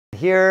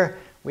Here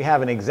we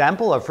have an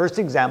example, our first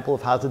example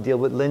of how to deal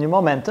with linear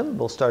momentum.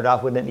 We'll start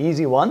off with an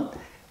easy one.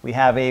 We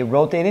have a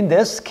rotating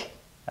disc.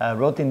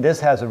 Rotating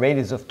disc has a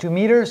radius of 2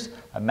 meters,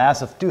 a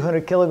mass of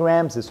 200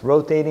 kilograms. It's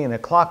rotating in a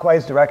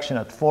clockwise direction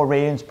at 4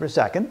 radians per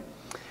second.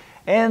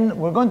 And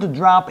we're going to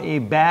drop a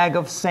bag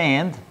of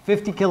sand,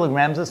 50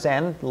 kilograms of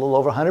sand, a little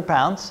over 100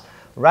 pounds,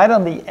 right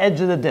on the edge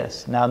of the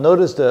disc. Now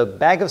notice the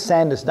bag of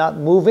sand is not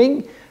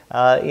moving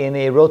in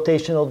a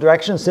rotational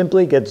direction,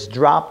 simply gets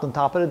dropped on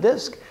top of the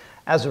disc.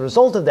 As a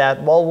result of that,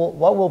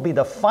 what will be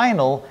the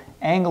final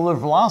angular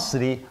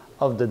velocity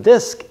of the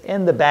disc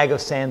and the bag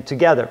of sand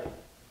together?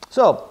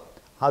 So,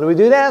 how do we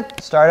do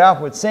that? Start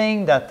off with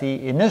saying that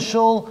the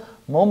initial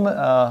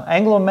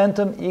angular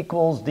momentum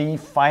equals the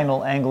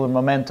final angular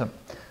momentum.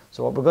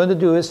 So what we're going to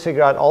do is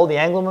figure out all the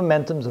angular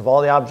momentums of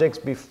all the objects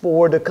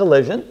before the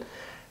collision.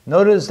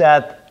 Notice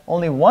that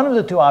only one of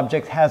the two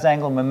objects has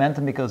angular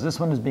momentum because this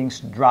one is being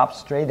dropped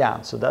straight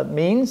down. So that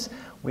means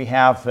we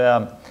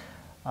have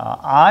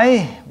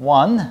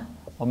I1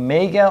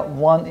 omega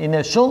 1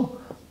 initial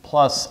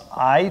plus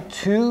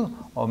I2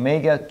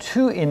 omega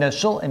 2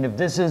 initial, and if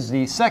this is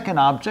the second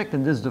object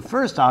and this is the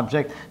first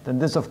object, then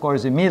this of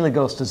course immediately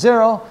goes to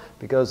 0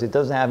 because it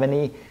doesn't have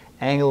any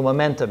angular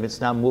momentum. It's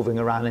not moving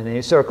around in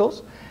any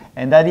circles.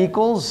 And that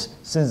equals,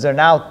 since they're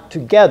now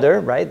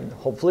together, right,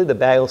 hopefully the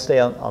bag will stay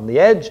on the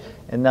edge,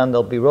 and then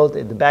the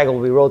bag will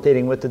be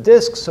rotating with the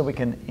disc, so we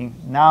can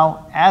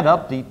now add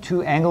up the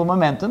two angular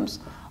momentums,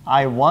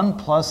 I1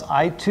 plus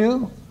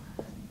I2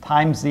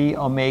 times the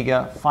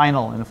omega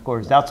final. And of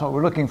course, that's what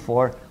we're looking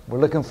for. We're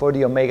looking for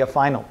the omega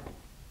final.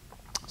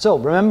 So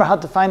remember how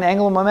to find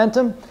angular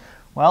momentum?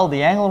 Well,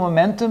 the angular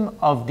momentum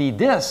of the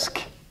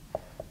disc,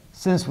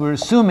 since we're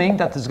assuming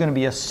that there's going to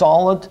be a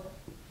solid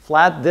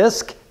flat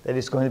disc that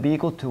is going to be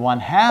equal to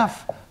 1/2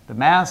 the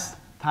mass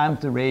times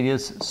the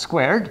radius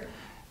squared.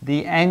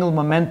 The angular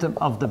momentum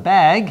of the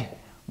bag,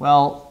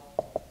 well,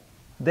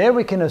 there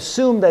we can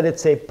assume that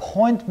it's a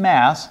point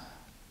mass,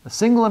 a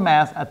singular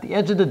mass at the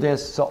edge of the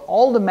disc, so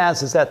all the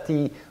mass is at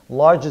the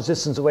largest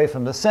distance away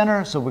from the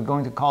center, so we're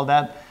going to call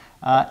that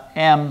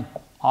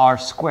mr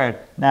squared.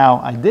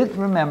 Now, I did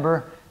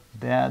remember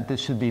that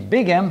this should be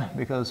big M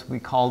because we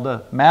call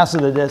the mass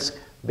of the disc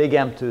big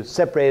M to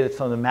separate it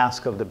from the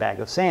mass of the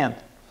bag of sand.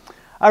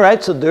 All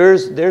right, so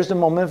there's the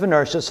moment of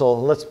inertia, so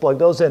let's plug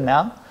those in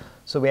now.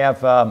 So we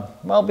have,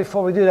 well,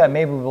 before we do that,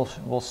 maybe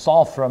we'll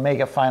solve for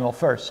omega final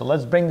first. So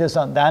let's bring this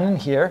on down in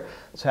here.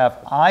 So have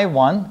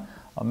I1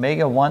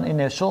 omega 1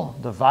 initial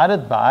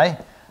divided by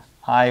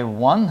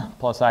I1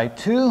 plus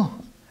I2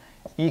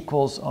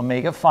 equals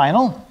omega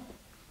final.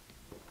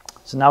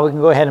 So now we can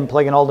go ahead and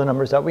plug in all the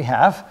numbers that we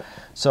have.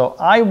 So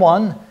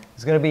I1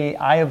 is going to be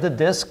I of the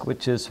disc,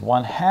 which is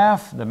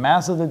 1/2 the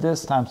mass of the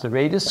disc times the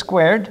radius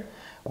squared.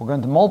 We're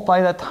going to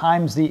multiply that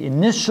times the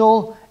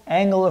initial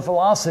angular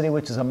velocity,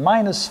 which is a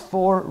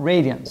 -4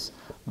 radians.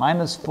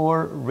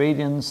 -4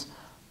 radians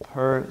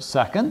per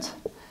second.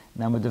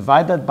 And then we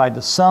divide that by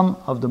the sum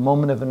of the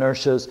moment of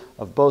inertias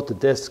of both the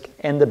disc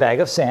and the bag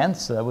of sand.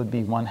 So that would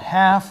be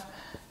 1/2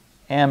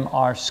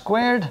 mr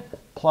squared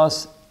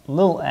plus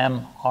little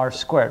m r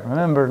squared.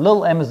 Remember,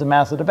 little m is the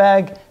mass of the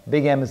bag,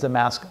 big M is the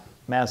mass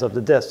of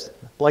the disc.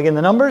 Plug in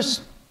the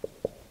numbers.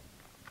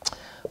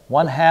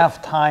 1/2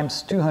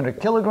 times 200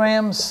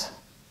 kilograms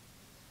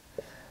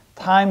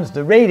times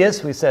the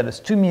radius, we said is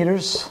 2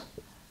 meters.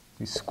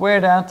 We square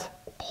that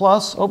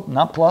plus,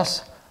 not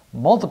plus,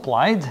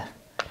 multiplied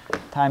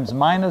times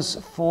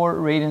 -4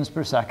 radians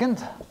per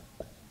second.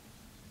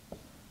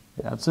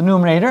 That's the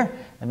numerator.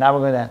 And now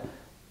we're going to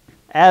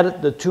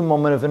add the two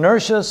moment of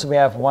inertia. So we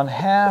have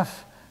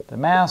 1/2 the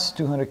mass,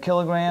 200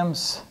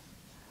 kilograms,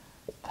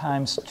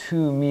 times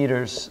 2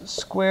 meters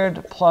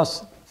squared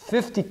plus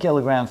 50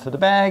 kilograms for the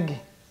bag,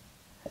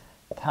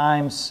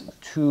 times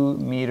 2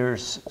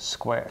 meters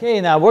squared.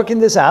 Okay, now working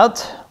this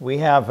out, we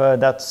have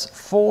that's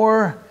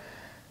 4,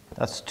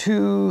 that's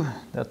 2,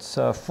 that's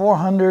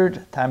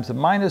 400 times the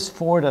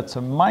 -4, that's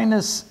a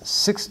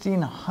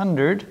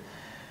 -1600.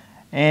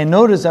 And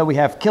notice that we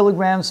have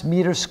kilograms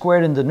meters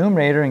squared in the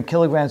numerator and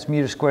kilograms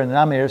meters squared in the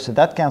denominator, so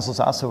that cancels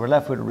out, so we're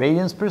left with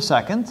radians per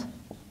second.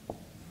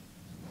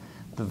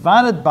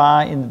 Divided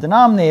by, in the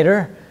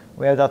denominator,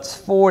 we have that's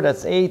 4,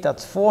 that's 8,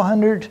 that's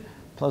 400,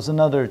 plus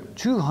another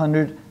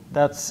 200,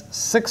 that's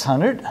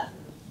 600.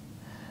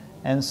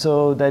 And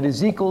so that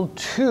is equal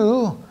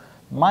to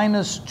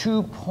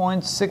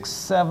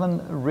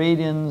 -2.67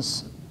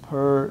 radians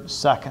per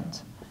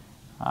second.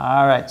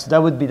 All right, so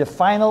that would be the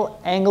final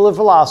angular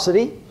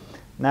velocity.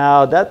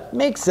 Now that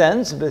makes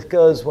sense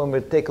because when we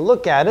take a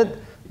look at it,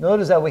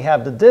 notice that we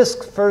have the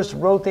disc first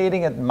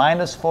rotating at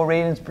 -4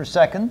 radians per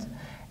second,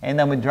 and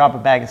then we drop a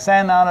bag of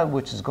sand on it,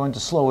 which is going to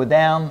slow it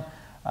down,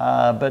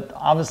 but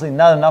obviously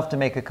not enough to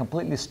make it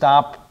completely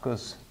stop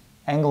because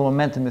angular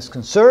momentum is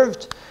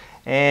conserved.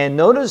 And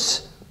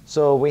notice,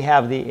 so we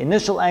have the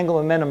initial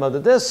angular momentum of the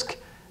disc,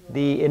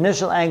 the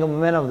initial angular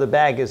momentum of the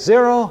bag is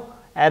 0,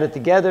 added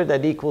together,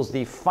 that equals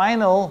the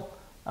final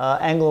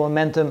angular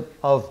momentum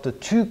of the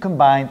two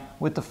combined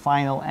with the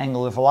final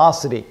angular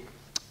velocity.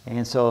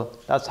 And so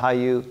that's how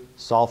you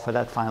solve for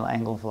that final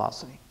angular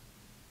velocity.